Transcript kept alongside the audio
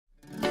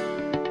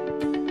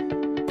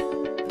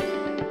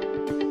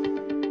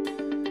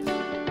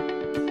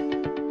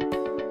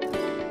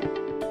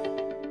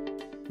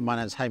My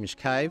name's Hamish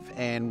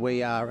and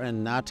we are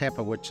in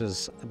Ngātapa, which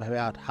is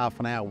about half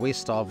an hour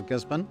west of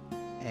Gisborne,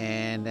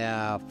 and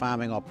our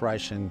farming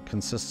operation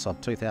consists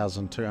of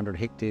 2,200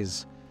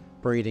 hectares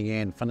breeding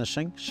and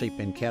finishing sheep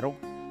and cattle.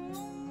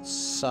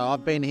 So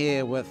I've been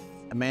here with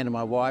Amanda,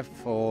 my wife,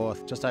 for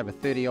just over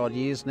 30 odd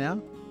years now.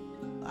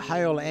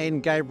 Hail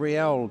and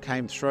Gabrielle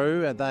came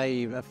through.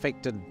 They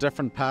affected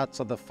different parts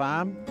of the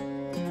farm.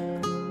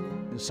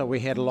 So we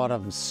had a lot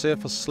of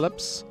surface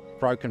slips,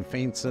 broken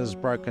fences,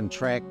 broken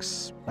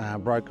tracks,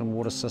 broken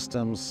water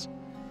systems.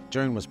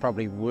 June was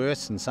probably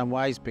worse in some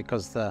ways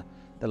because the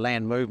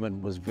land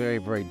movement was very,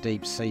 very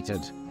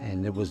deep-seated,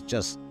 and it was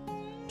just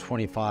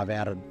 25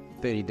 out of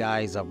 30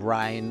 days of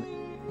rain.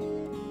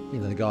 You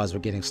know, the guys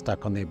were getting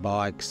stuck on their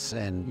bikes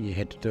and you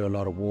had to do a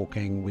lot of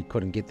walking. We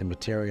couldn't get the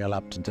material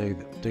up to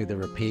do the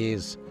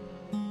repairs.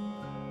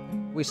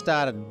 We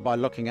started by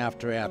looking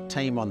after our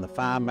team on the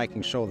farm,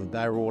 making sure that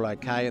they were all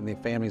okay and their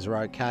families were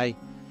okay.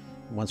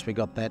 Once we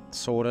got that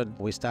sorted,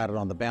 we started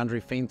on the boundary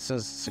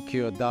fences,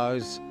 secured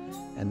those,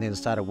 and then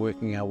started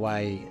working our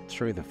way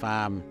through the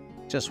farm,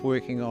 just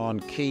working on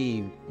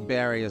key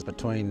barriers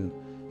between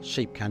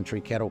sheep country,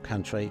 cattle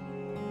country.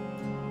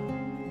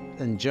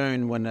 In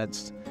June, when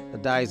the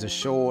days are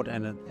short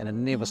and it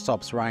never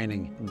stops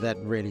raining, that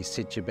really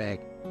sets you back.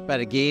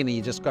 But again,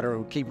 you just got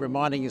to keep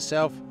reminding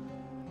yourself,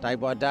 day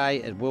by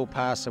day, it will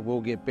pass, it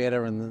will get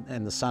better,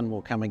 and the sun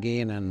will come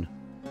again, and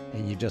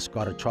you just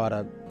got to try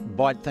to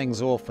bite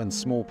things off in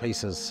small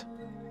pieces.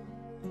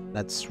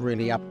 That's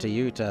really up to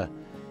you to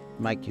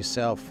make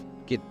yourself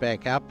get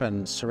back up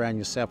and surround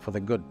yourself with a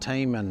good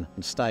team and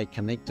stay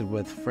connected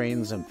with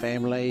friends and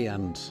family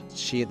and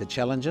share the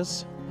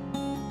challenges.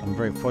 I'm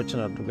very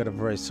fortunate. I've got a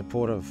very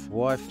supportive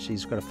wife.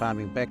 She's got a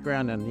farming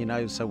background,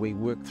 and so we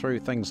work through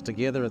things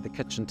together at the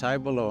kitchen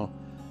table or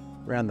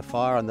around the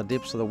fire in the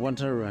depths of the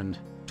winter and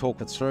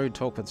talk it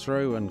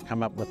through and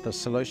come up with the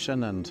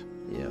solution. And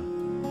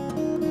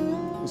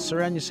yeah,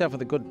 surround yourself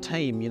with a good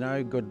team,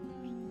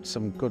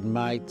 some good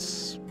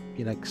mates,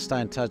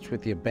 stay in touch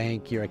with your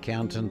bank, your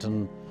accountant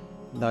and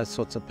those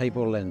sorts of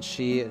people, and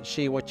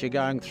share what you're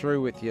going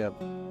through with your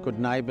good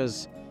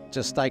neighbours.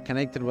 Just stay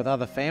connected with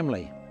other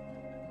family.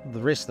 The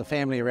rest of the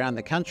family around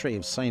the country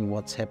have seen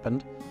what's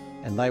happened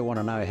and they want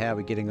to know how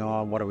we're getting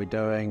on, what are we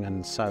doing,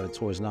 and so it's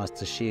always nice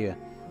to share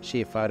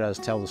photos,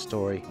 tell the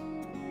story.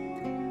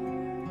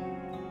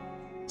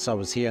 So I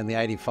was here in the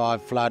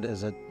 '85 flood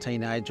as a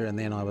teenager, and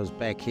then I was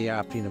back here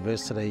after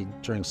university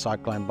during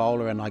Cyclone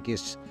Bowler, and I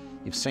guess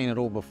you've seen it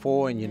all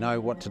before and you know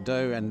what to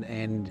do,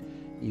 and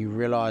you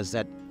realise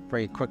that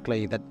very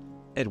quickly that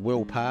it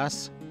will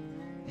pass,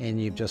 and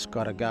you've just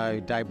got to go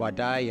day by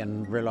day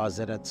and realise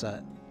that it's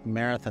a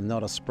marathon,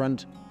 not a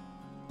sprint.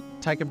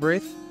 Take a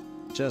breath,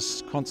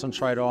 just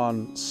concentrate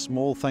on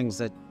small things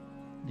that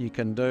you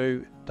can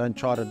do. Don't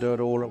try to do it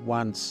all at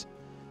once.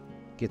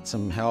 Get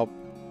some help,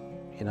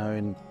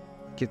 and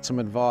get some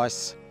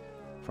advice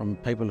from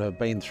people who have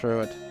been through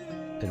it.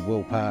 It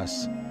will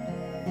pass.